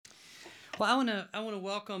Well, I want to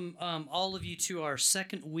welcome all of you to our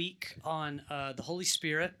second week on the Holy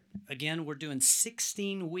Spirit. Again, we're doing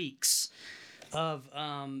 16 weeks of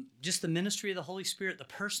just the ministry of the Holy Spirit, the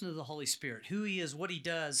person of the Holy Spirit, who He is, what He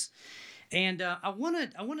does, and I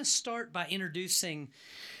want to start by introducing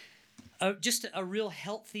just a real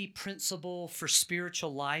healthy principle for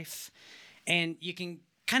spiritual life, and you can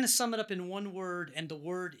kind of sum it up in one word, and the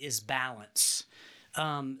word is balance.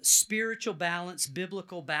 Spiritual balance,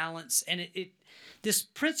 biblical balance, and this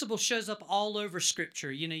principle shows up all over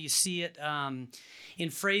Scripture. You know, you see it in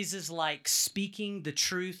phrases like speaking the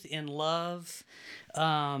truth in love,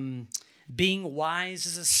 being wise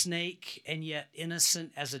as a snake and yet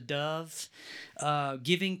innocent as a dove,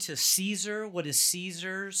 giving to Caesar what is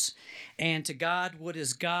Caesar's, and to God what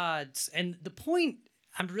is God's. And the point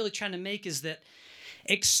I'm really trying to make is that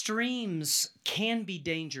extremes can be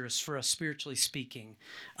dangerous for us spiritually speaking.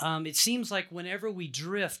 It seems like whenever we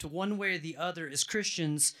drift one way or the other as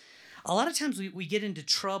Christians, a lot of times we get into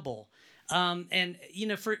trouble. And, you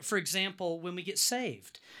know, for example, when we get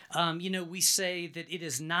saved, we say that it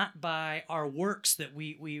is not by our works that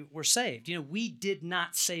we were saved. You know, we did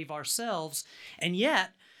not save ourselves. And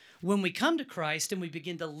yet, when we come to Christ and we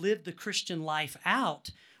begin to live the Christian life out,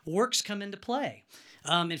 works come into play.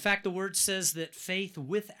 In fact, the word says that faith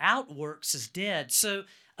without works is dead. So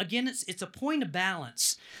again, it's a point of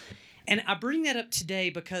balance. And I bring that up today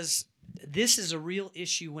because this is a real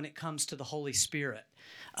issue when it comes to the Holy Spirit.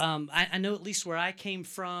 I know at least where I came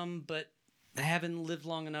from, but I haven't lived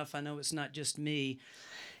long enough. I know it's not just me.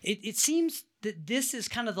 It seems that this is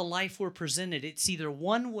kind of the life we're presented. It's either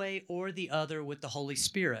one way or the other with the Holy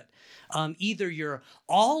Spirit. Either you're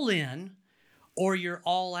all in or you're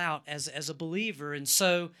all out as a believer. And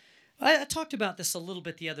so I talked about this a little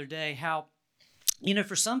bit the other day, how, you know,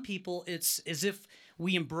 for some people, it's as if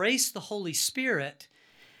we embrace the Holy Spirit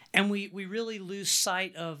and we really lose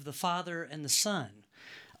sight of the Father and the Son.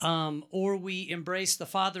 Or we embrace the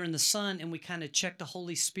Father and the Son and we kind of check the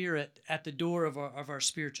Holy Spirit at the door of our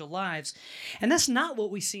spiritual lives. And that's not what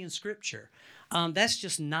we see in Scripture. That's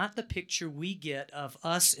just not the picture we get of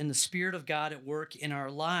us and the Spirit of God at work in our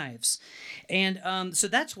lives. And so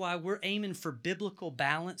that's why we're aiming for biblical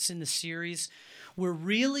balance in the series. We're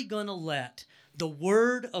really going to let the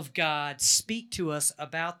Word of God speak to us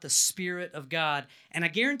about the Spirit of God. And I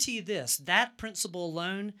guarantee you this, that principle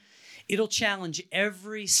alone, it'll challenge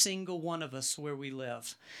every single one of us where we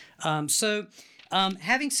live.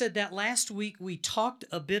 Having said that, last week we talked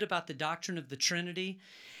a bit about the doctrine of the Trinity.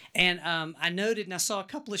 And I noted, and I saw a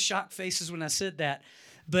couple of shocked faces when I said that,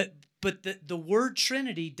 but the word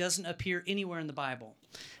Trinity doesn't appear anywhere in the Bible.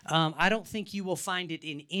 I don't think you will find it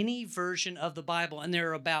in any version of the Bible, and there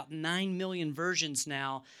are about 9 million versions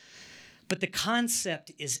now, but the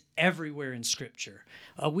concept is everywhere in Scripture.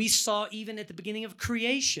 We saw even at the beginning of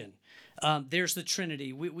creation, there's the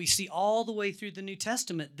Trinity. We see all the way through the New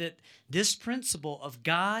Testament that this principle of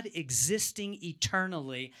God existing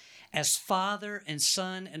eternally as Father and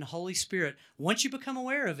Son and Holy Spirit, once you become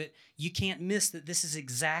aware of it, you can't miss that this is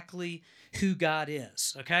exactly who God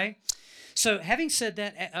is, okay? So having said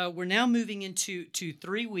that, we're now moving into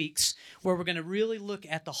 3 weeks where we're going to really look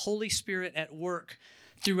at the Holy Spirit at work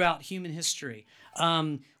throughout human history.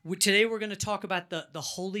 Today we're going to talk about the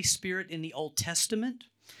Holy Spirit in the Old Testament.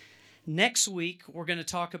 Next week, we're going to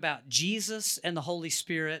talk about Jesus and the Holy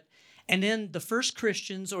Spirit, and then the first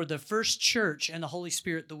Christians or the first church and the Holy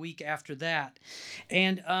Spirit the week after that.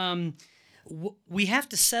 And we have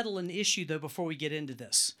to settle an issue, though, before we get into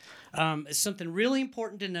this. It's something really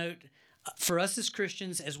important to note for us as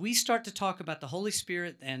Christians. As we start to talk about the Holy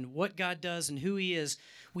Spirit and what God does and who He is,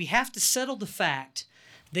 we have to settle the fact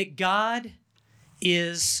that God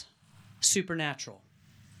is supernatural.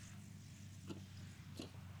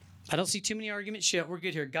 I don't see too many arguments yet. We're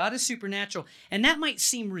good here. God is supernatural. And that might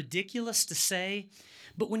seem ridiculous to say,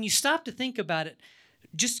 but when you stop to think about it,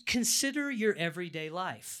 just consider your everyday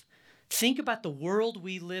life. Think about the world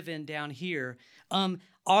we live in down here.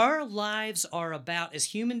 Our lives are about, as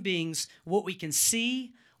human beings, what we can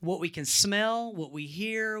see, what we can smell, what we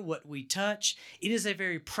hear, what we touch. It is a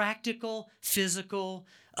very practical, physical,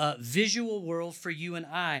 visual world for you and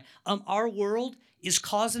I. Our world is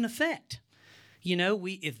cause and effect. You know,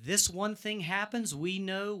 if this one thing happens, we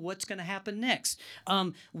know what's going to happen next.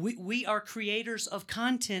 We are creators of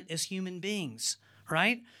content as human beings,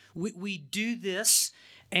 right? We do this,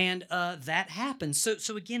 and that happens.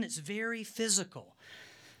 So again, it's very physical.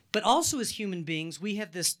 But also as human beings, we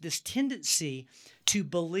have this tendency to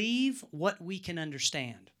believe what we can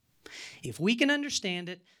understand. If we can understand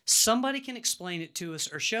it, somebody can explain it to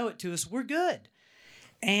us or show it to us, we're good.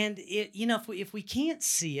 And if we can't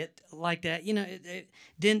see it like that,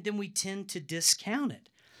 then we tend to discount it.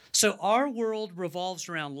 So our world revolves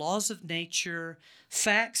around laws of nature,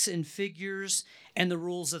 facts and figures, and the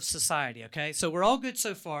rules of society. Okay, so we're all good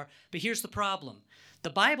so far, but here's the problem: the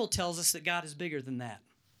Bible tells us that God is bigger than that.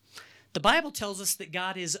 The Bible tells us that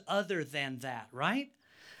God is other than that, right?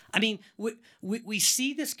 I mean, we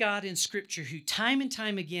see this God in Scripture who time and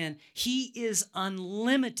time again, he is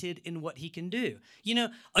unlimited in what he can do.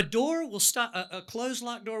 A door will stop, a closed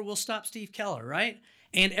locked door will stop Steve Keller, right?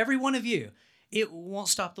 And every one of you, it won't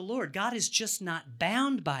stop the Lord. God is just not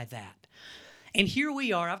bound by that. And here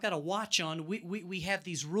we are, I've got a watch on, we have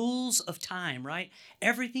these rules of time, right?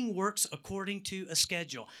 Everything works according to a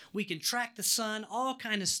schedule. We can track the sun, all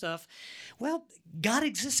kind of stuff. Well, God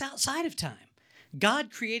exists outside of time.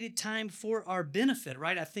 God created time for our benefit,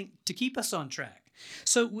 right? I think to keep us on track.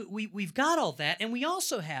 So we've got all that. And we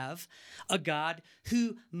also have a God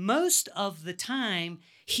who most of the time,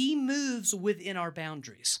 he moves within our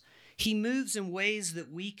boundaries. He moves in ways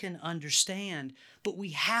that we can understand, but we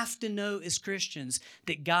have to know as Christians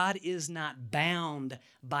that God is not bound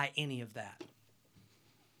by any of that.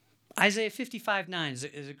 Isaiah 55:9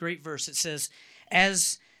 is a great verse. It says,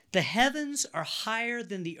 "As the heavens are higher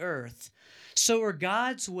than the earth, so are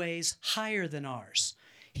God's ways higher than ours.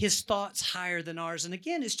 His thoughts higher than ours." And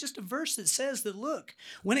again, it's just a verse that says that, look,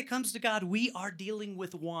 when it comes to God, we are dealing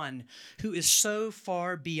with one who is so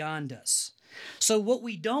far beyond us. So what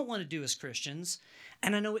we don't want to do as Christians,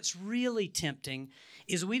 and I know it's really tempting,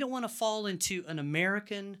 is we don't want to fall into an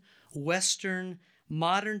American, Western,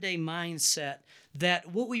 modern day mindset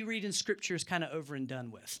that what we read in Scripture is kind of over and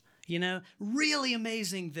done with. Really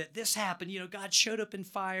amazing that this happened. God showed up in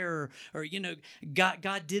fire, or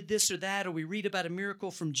God did this or that, or we read about a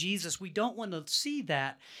miracle from Jesus. We don't want to see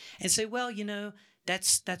that and say, well,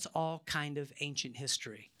 that's all kind of ancient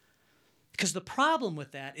history. Because the problem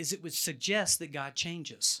with that is it would suggest that God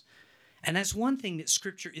changes. And that's one thing that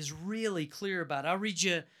Scripture is really clear about. I'll read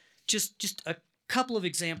you just a couple of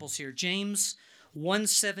examples here. James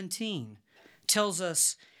 1:17 tells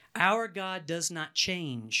us, "Our God does not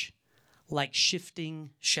change like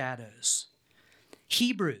shifting shadows."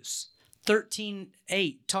 Hebrews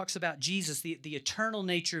 13:8 talks about Jesus, the eternal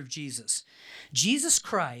nature of Jesus. Jesus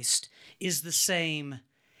Christ is the same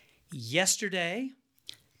yesterday,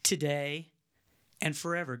 today, and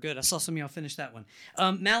forever. Good. I saw some of y'all finish that one.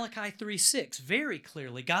 Malachi 3:6, very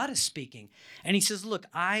clearly, God is speaking. And he says, "Look,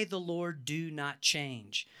 I, the Lord, do not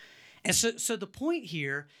change." And so the point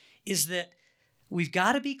here is that we've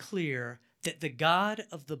got to be clear that the God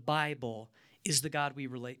of the Bible is the God we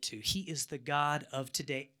relate to. He is the God of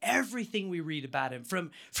today. Everything we read about him,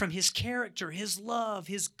 from his character, his love,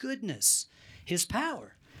 his goodness, his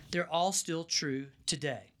power, they're all still true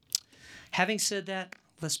today. Having said that,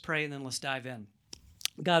 let's pray and then let's dive in.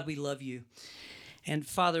 God, we love you. And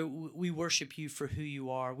Father, we worship you for who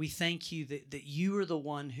you are. We thank you that you are the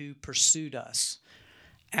one who pursued us.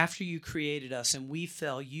 After you created us and we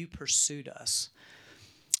fell, you pursued us.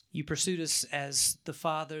 You pursued us as the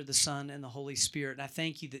Father, the Son, and the Holy Spirit. And I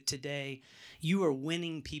thank you that today you are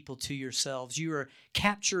winning people to yourselves. You are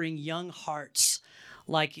capturing young hearts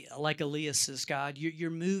like Elias's, God. You're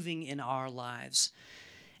moving in our lives.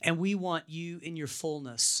 And we want you in your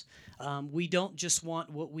fullness. We don't just want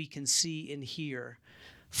what we can see and hear.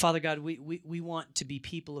 Father God, we want to be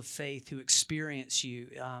people of faith who experience you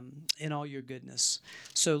in all your goodness.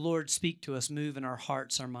 So, Lord, speak to us, move in our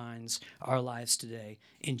hearts, our minds, our lives today.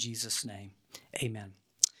 In Jesus' name, amen.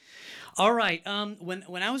 All right,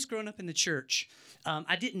 when I was growing up in the church,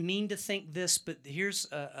 I didn't mean to think this, but here's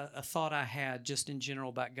a thought I had just in general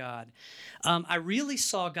about God. I really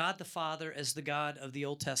saw God the Father as the God of the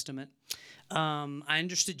Old Testament. I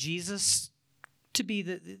understood Jesus to be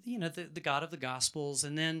the God of the Gospels,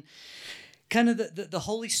 and then kind of the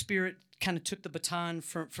Holy Spirit kind of took the baton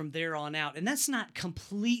from there on out. And that's not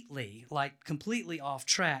completely off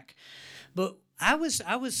track, but I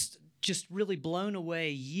was just really blown away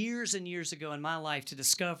years and years ago in my life to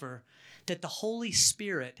discover that the Holy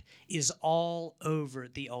Spirit is all over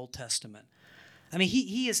the Old Testament. I mean,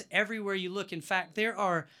 he is everywhere you look. In fact, there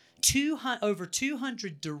are over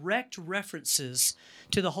 200 direct references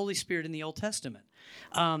to the Holy Spirit in the Old Testament.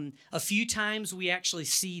 A few times we actually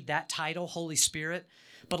see that title, Holy Spirit,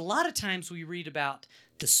 but a lot of times we read about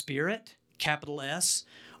the Spirit, capital S,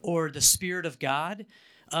 or the Spirit of God.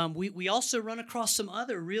 We also run across some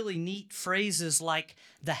other really neat phrases like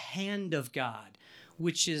the hand of God,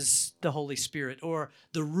 which is the Holy Spirit, or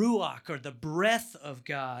the Ruach, or the breath of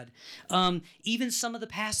God. Even some of the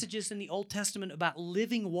passages in the Old Testament about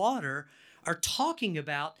living water are talking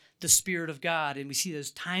about the Spirit of God, and we see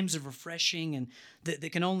those times of refreshing and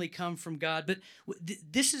that can only come from God. But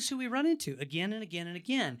this is who we run into again and again and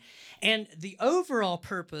again. And the overall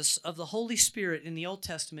purpose of the Holy Spirit in the Old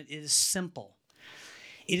Testament is simple.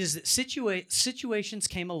 It is that situations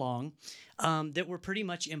came along that were pretty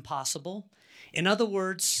much impossible. In other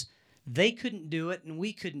words, they couldn't do it and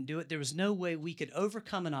we couldn't do it. There was no way we could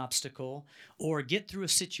overcome an obstacle or get through a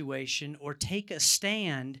situation or take a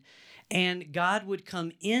stand, and God would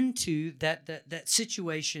come into that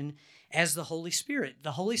situation as the Holy Spirit.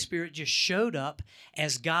 The Holy Spirit just showed up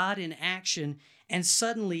as God in action, and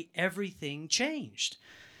suddenly everything changed.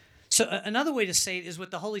 So another way to say it is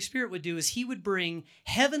what the Holy Spirit would do is he would bring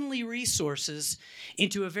heavenly resources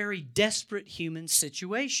into a very desperate human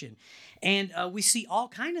situation. And we see all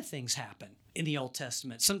kinds of things happen in the Old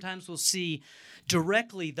Testament. Sometimes we'll see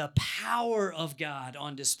directly the power of God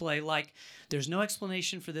on display, like there's no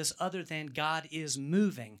explanation for this other than God is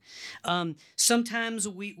moving. Sometimes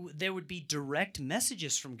there would be direct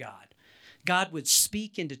messages from God. God would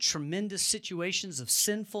speak into tremendous situations of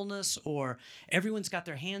sinfulness, or everyone's got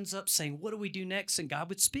their hands up saying, what do we do next? And God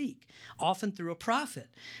would speak, often through a prophet.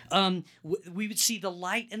 We would see the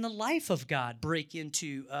light and the life of God break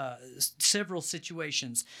into several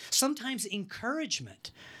situations. Sometimes encouragement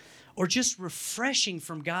or just refreshing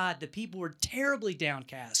from God. The people were terribly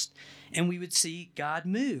downcast, and we would see God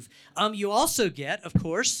move. You also get, of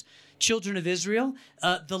course, children of Israel,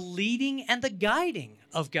 the leading and the guiding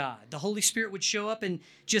of God. The Holy Spirit would show up and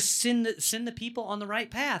just send the people on the right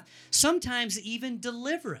path. Sometimes even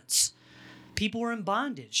deliverance. People were in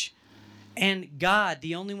bondage, and God,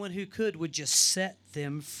 the only one who could, would just set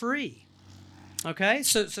them free. Okay,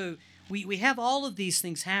 so we have all of these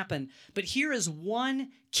things happen, but here is one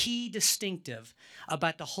key distinctive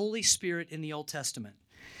about the Holy Spirit in the Old Testament,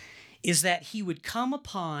 is that he would come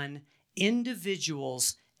upon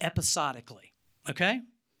individuals episodically. Okay?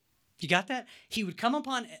 You got that? He would come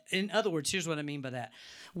upon, in other words, here's what I mean by that.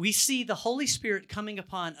 We see the Holy Spirit coming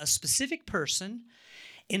upon a specific person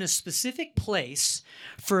in a specific place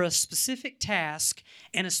for a specific task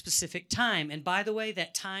and a specific time. And by the way,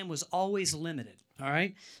 that time was always limited. All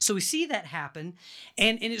right? So we see that happen.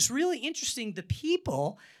 And it's really interesting, the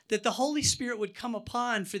people that the Holy Spirit would come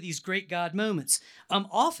upon for these great God moments.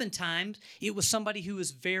 Oftentimes, it was somebody who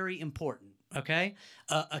was very important. Okay?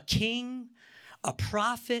 A king, a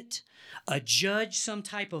prophet, a judge, some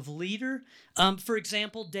type of leader. For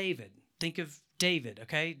example, David. Think of David,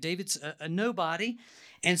 okay? David's a nobody,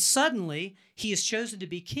 and suddenly he is chosen to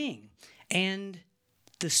be king, and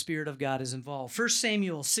the Spirit of God is involved. 1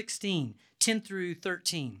 Samuel 16, 10 through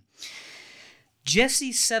 13.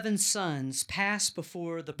 Jesse's 7 sons passed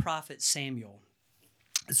before the prophet Samuel.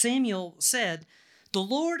 Samuel said, "The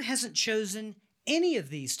Lord hasn't chosen any of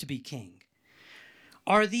these to be king.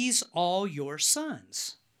 Are these all your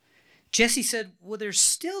sons?" Jesse said, "Well, they're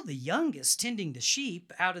still the youngest, tending the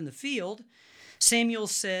sheep out in the field." Samuel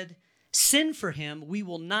said, "Send for him. We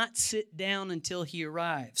will not sit down until he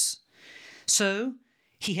arrives." So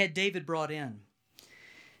he had David brought in.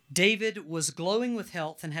 David was glowing with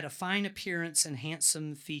health and had a fine appearance and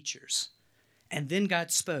handsome features. And then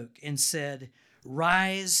God spoke and said,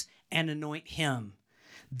 "Rise and anoint him.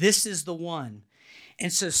 This is the one."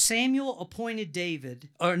 And so Samuel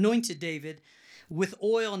anointed David with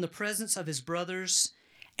oil in the presence of his brothers.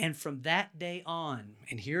 And from that day on,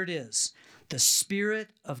 and here it is, the Spirit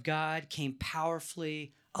of God came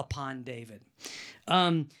powerfully upon David.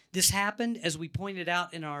 This happened, as we pointed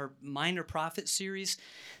out in our Minor Prophet series,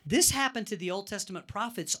 this happened to the Old Testament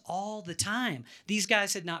prophets all the time. These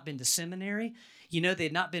guys had not been to seminary. They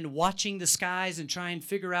had not been watching the skies and trying to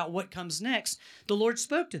figure out what comes next. The Lord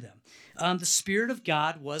spoke to them. The Spirit of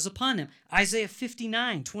God was upon him. Isaiah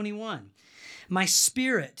 59, 21. "My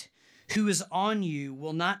Spirit who is on you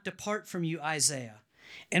will not depart from you, Isaiah.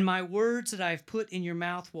 And my words that I have put in your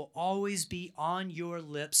mouth will always be on your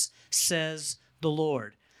lips, says the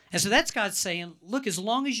Lord." And so that's God saying, look, as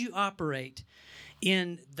long as you operate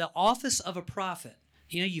in the office of a prophet,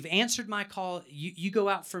 you've answered my call, you go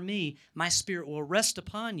out for me, my Spirit will rest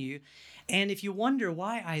upon you. And if you wonder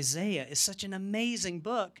why Isaiah is such an amazing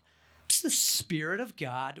book, it's the Spirit of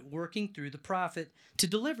God working through the prophet to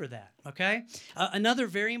deliver that, okay? Another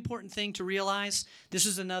very important thing to realize, this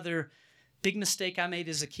is another big mistake I made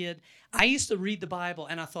as a kid. I used to read the Bible,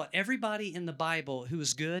 and I thought everybody in the Bible who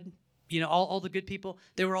was good, all the good people,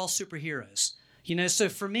 they were all superheroes. So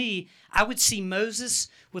for me, I would see Moses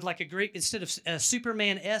with like a great, instead of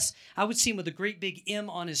Superman S, I would see him with a great big M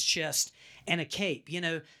on his chest and a cape.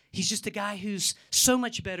 He's just a guy who's so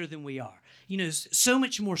much better than we are. so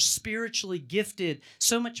much more spiritually gifted,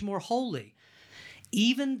 so much more holy.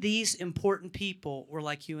 Even these important people were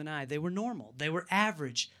like you and I. They were normal. They were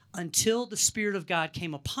average until the Spirit of God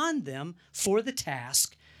came upon them for the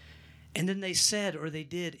task, and then they said or they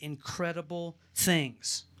did incredible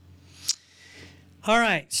things. All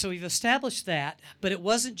right, so we've established that, but it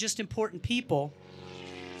wasn't just important people.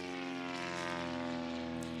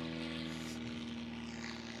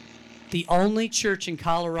 The only church in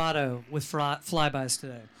Colorado with flybys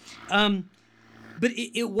today. But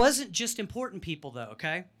it wasn't just important people, though,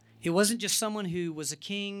 okay? It wasn't just someone who was a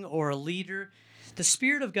king or a leader. The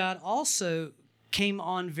Spirit of God also came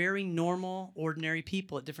on very normal, ordinary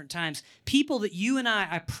people at different times. People that you and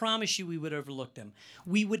I promise you we would overlook them.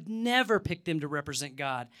 We would never pick them to represent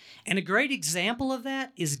God. And a great example of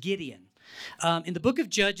that is Gideon. In the book of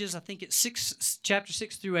Judges, I think it's chapter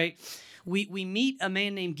 6 through 8, we meet a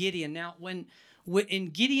man named Gideon. Now, when in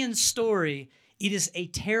Gideon's story, it is a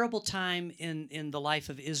terrible time in the life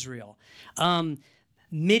of Israel. The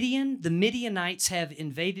Midianites have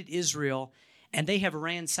invaded Israel, and they have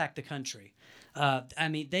ransacked the country.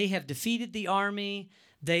 They have defeated the army.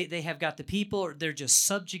 They have got the people, they're just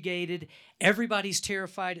subjugated. Everybody's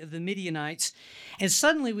terrified of the Midianites. And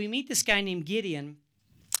suddenly we meet this guy named Gideon,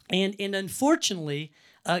 and unfortunately,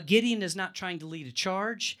 Gideon is not trying to lead a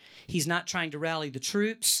charge. He's not trying to rally the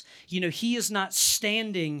troops. He is not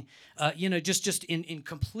standing, just in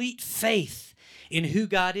complete faith in who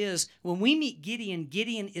God is. When we meet Gideon,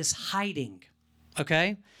 Gideon is hiding,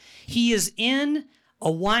 okay? He is in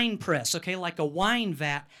a wine press, okay, like a wine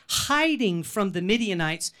vat, hiding from the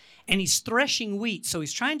Midianites, and he's threshing wheat. So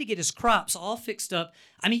he's trying to get his crops all fixed up.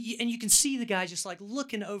 And you can see the guy just like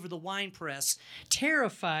looking over the wine press,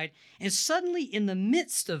 terrified. And suddenly in the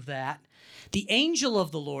midst of that, the angel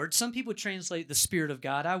of the Lord, some people translate the Spirit of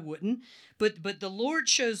God, I wouldn't, but the Lord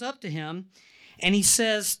shows up to him, and he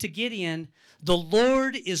says to Gideon, "The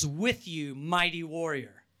Lord is with you, mighty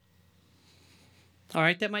warrior." All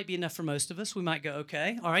right, that might be enough for most of us. We might go,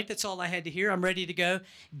 okay, all right, that's all I had to hear. I'm ready to go.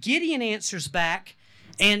 Gideon answers back,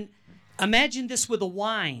 and imagine this with a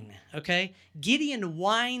whine, okay? Gideon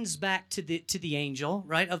whines back to the angel,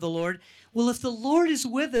 right, of the Lord. Well, if the Lord is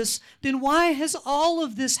with us, then why has all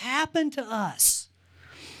of this happened to us?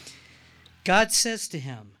 God says to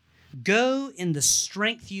him, "Go in the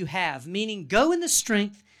strength you have," meaning go in the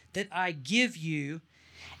strength that I give you,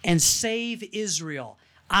 and save Israel.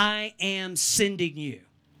 I am sending you.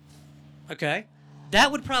 Okay?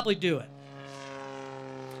 That would probably do it.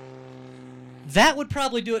 That would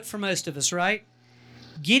probably do it for most of us, right?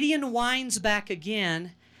 Gideon whines back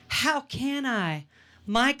again. How can I?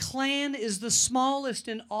 My clan is the smallest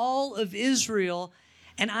in all of Israel,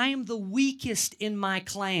 and I am the weakest in my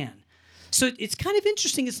clan. So it's kind of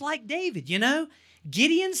interesting. It's like David,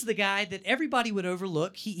 Gideon's the guy that everybody would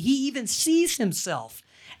overlook. He even sees himself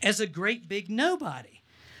as a great big nobody.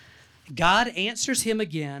 God answers him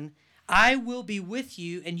again, "I will be with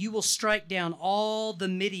you, and you will strike down all the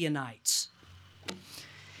Midianites."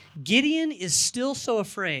 Gideon is still so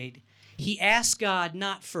afraid, he asks God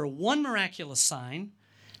not for one miraculous sign,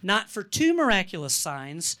 not for two miraculous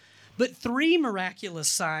signs, but three miraculous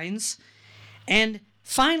signs. And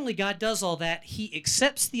finally, God does all that. He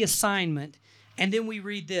accepts the assignment, and then we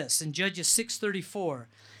read this in Judges 6:34.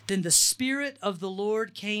 Then the Spirit of the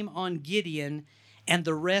Lord came on Gideon, and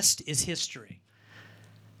the rest is history.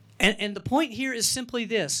 And the point here is simply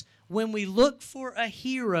this. When we look for a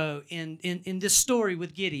hero in this story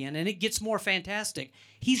with Gideon, and it gets more fantastic,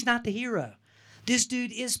 he's not the hero. This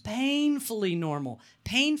dude is painfully normal,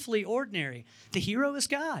 painfully ordinary. The hero is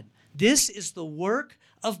God. This is the work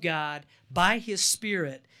of God by his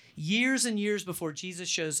Spirit years and years before Jesus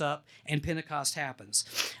shows up and Pentecost happens.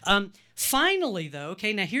 Finally, though,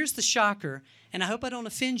 okay, now here's the shocker, and I hope I don't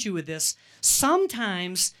offend you with this.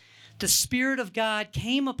 Sometimes the Spirit of God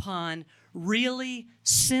came upon really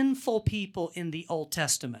sinful people in the Old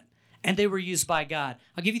Testament, and they were used by God.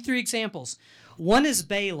 I'll give you three examples. One is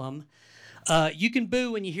Balaam. You can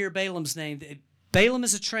boo when you hear Balaam's name. Balaam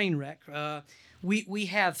is a train wreck. We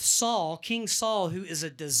have Saul, King Saul, who is a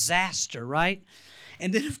disaster, right?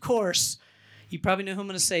 And then, of course, you probably know who I'm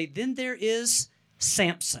going to say. Then there is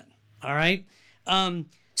Samson, all right?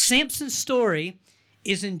 Samson's story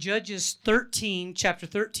is in Judges 13, chapter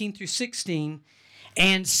 13 through 16,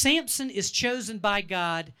 and Samson is chosen by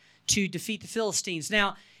God to defeat the Philistines.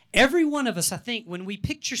 Now, every one of us, I think, when we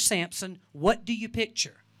picture Samson, what do you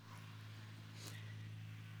picture?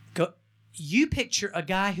 you picture a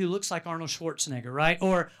guy who looks like Arnold Schwarzenegger, right?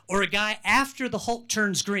 Or a guy after the Hulk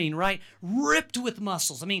turns green, right? Ripped with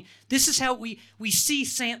muscles. I mean, this is how we see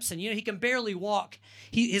Samson. You know, he can barely walk.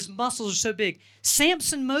 His muscles are so big.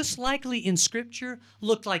 Samson, most likely in Scripture,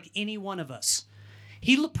 looked like any one of us.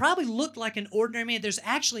 He probably looked like an ordinary man. There's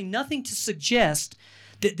actually nothing to suggest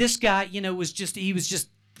that this guy, was just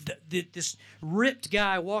this ripped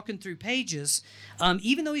guy walking through pages.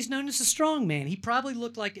 Even though he's known as a strong man, he probably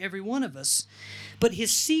looked like every one of us. But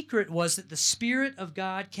his secret was that the Spirit of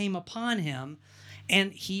God came upon him,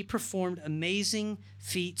 and he performed amazing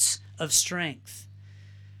feats of strength.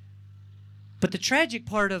 But the tragic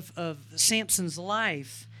part of Samson's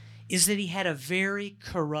life is that he had a very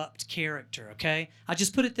corrupt character, okay? I'll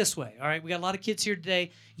just put it this way, all right? We got a lot of kids here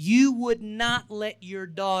today. You would not let your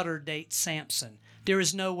daughter date Samson. There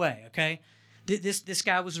is no way, okay? This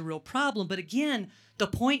guy was a real problem. But again, the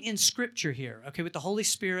point in Scripture here, okay, with the Holy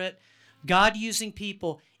Spirit, God using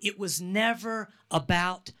people, it was never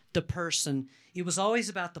about the person. It was always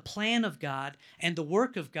about the plan of God and the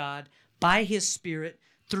work of God by His Spirit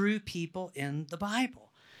through people in the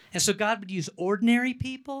Bible. And so God would use ordinary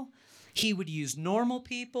people. He would use normal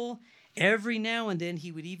people. Every now and then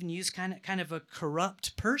he would even use kind of a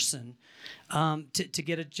corrupt person to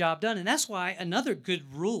get a job done. And that's why another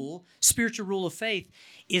good rule, spiritual rule of faith,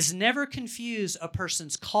 is never confuse a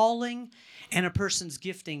person's calling and a person's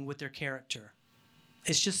gifting with their character.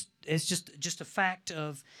 It's just a fact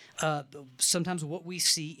of sometimes what we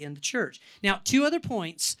see in the church. Now, two other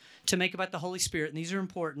points to make about the Holy Spirit, and these are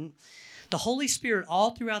important. The Holy Spirit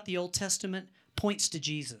all throughout the Old Testament points to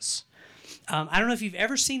Jesus. I don't know if you've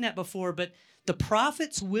ever seen that before, but the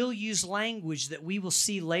prophets will use language that we will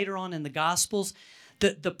see later on in the Gospels.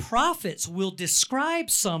 The prophets will describe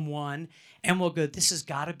someone and will go, this has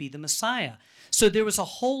got to be the Messiah. So there was a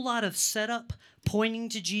whole lot of setup pointing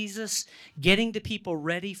to Jesus, getting the people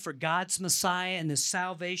ready for God's Messiah and the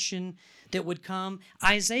salvation that would come.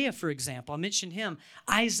 Isaiah, for example, I mentioned him.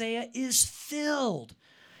 Isaiah is filled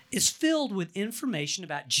with information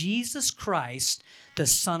about Jesus Christ, the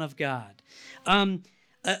Son of God.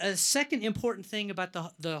 A second important thing about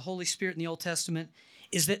the Holy Spirit in the Old Testament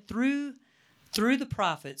is that through the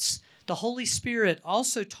prophets, the Holy Spirit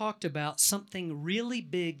also talked about something really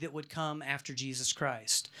big that would come after Jesus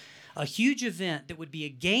Christ. A huge event that would be a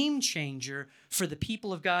game changer for the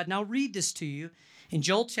people of God. And I'll read this to you in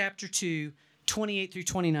Joel chapter 2, 28 through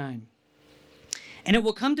 29. And it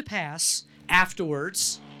will come to pass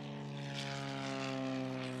afterwards,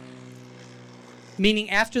 meaning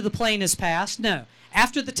after the plane has passed, no,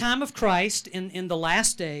 after the time of Christ in the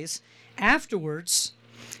last days, afterwards,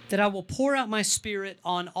 that I will pour out my Spirit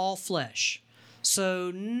on all flesh.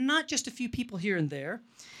 So not just a few people here and there.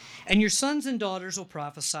 And your sons and daughters will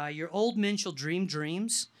prophesy, your old men shall dream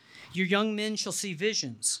dreams, your young men shall see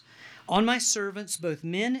visions. On my servants, both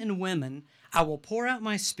men and women, I will pour out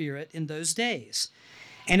my Spirit in those days.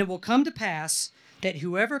 And it will come to pass that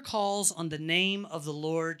whoever calls on the name of the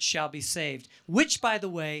Lord shall be saved, which, by the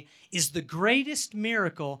way, is the greatest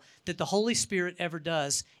miracle that the Holy Spirit ever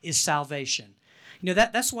does, is salvation.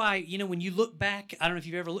 That's why, when you look back, I don't know if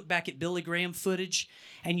you've ever looked back at Billy Graham footage,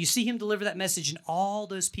 and you see him deliver that message and all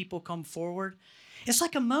those people come forward. It's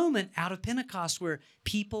like a moment out of Pentecost where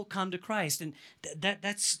people come to Christ, and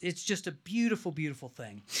it's just a beautiful, beautiful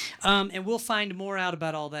thing. And we'll find more out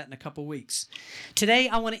about all that in a couple weeks. Today,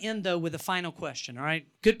 I want to end, though, with a final question, all right?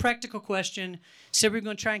 Good practical question. Said we're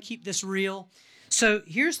going to try and keep this real. So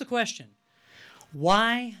here's the question.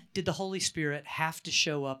 Why did the Holy Spirit have to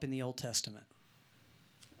show up in the Old Testament?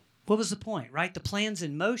 What was the point, right? The plan's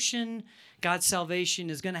in motion. God's salvation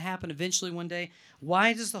is going to happen eventually one day.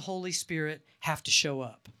 Why does the Holy Spirit have to show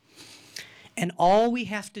up? And all we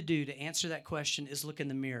have to do to answer that question is look in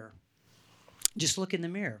the mirror. Just look in the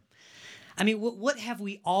mirror. I mean, what have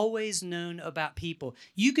we always known about people?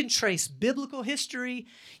 You can trace biblical history.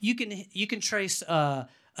 You can trace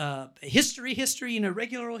history,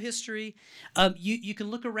 regular old history. You can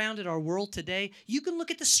look around at our world today. You can look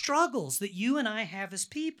at the struggles that you and I have as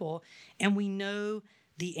people, and we know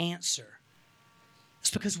the answer. It's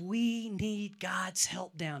because we need God's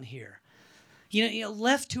help down here.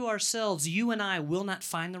 Left to ourselves, you and I will not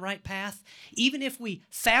find the right path. Even if we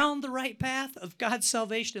found the right path of God's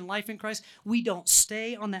salvation and life in Christ, we don't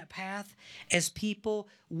stay on that path. As people,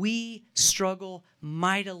 we struggle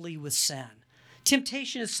mightily with sin.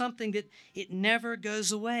 Temptation is something that it never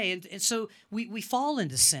goes away. And so we fall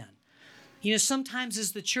into sin. Sometimes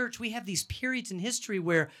as the church, we have these periods in history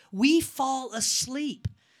where we fall asleep,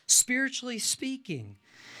 spiritually speaking.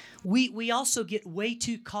 We also get way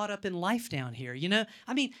too caught up in life down here, you know?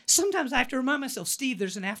 I mean, sometimes I have to remind myself, Steve,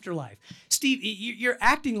 there's an afterlife. Steve, you're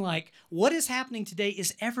acting like what is happening today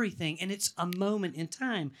is everything, and it's a moment in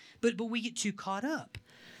time. But we get too caught up.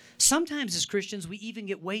 Sometimes as Christians, we even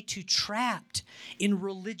get way too trapped in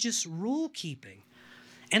religious rule keeping.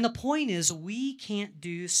 And the point is, we can't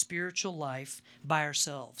do spiritual life by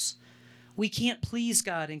ourselves. We can't please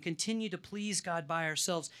God and continue to please God by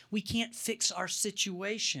ourselves. We can't fix our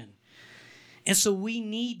situation. And so we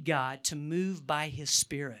need God to move by His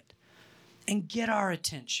Spirit and get our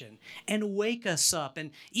attention and wake us up.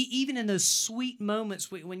 And even in those sweet moments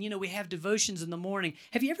when we have devotions in the morning,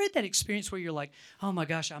 have you ever had that experience where you're like, oh my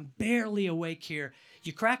gosh, I'm barely awake here.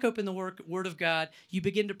 You crack open the Word of God, you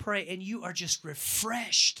begin to pray, and you are just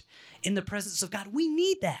refreshed in the presence of God. We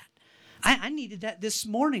need that. I needed that this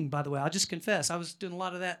morning, by the way. I'll just confess. I was doing a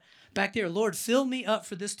lot of that back there. Lord, fill me up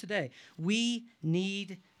for this today. We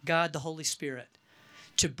need God, the Holy Spirit,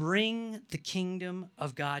 to bring the kingdom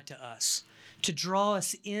of God to us, to draw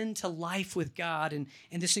us into life with God and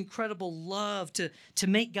this incredible love to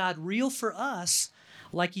make God real for us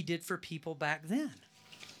like He did for people back then.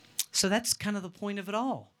 So that's kind of the point of it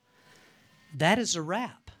all. That is a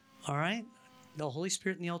wrap, all right? The Holy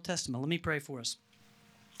Spirit in the Old Testament. Let me pray for us.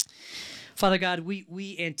 Father God,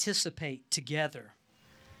 we anticipate together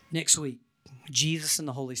next week Jesus and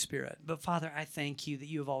the Holy Spirit. But Father, I thank you that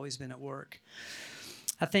you have always been at work.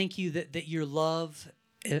 I thank you that your love,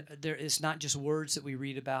 there is not just words that we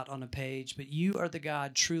read about on a page, but you are the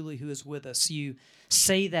God truly who is with us. You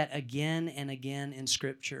say that again and again in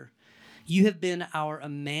Scripture. You have been our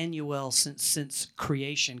Emmanuel since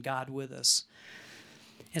creation, God with us.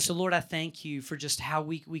 And so, Lord, I thank you for just how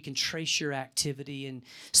we can trace your activity and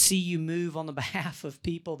see you move on the behalf of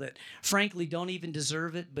people that, frankly, don't even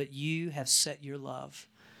deserve it, but you have set your love.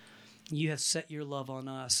 You have set your love on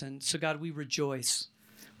us. And so, God, we rejoice.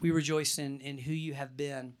 We rejoice in who you have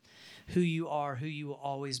been, who you are, who you will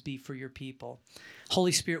always be for your people.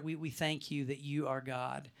 Holy Spirit, we thank you that you are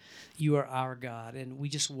God. You are our God, and we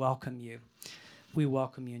just welcome you. We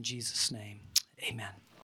welcome you in Jesus' name. Amen.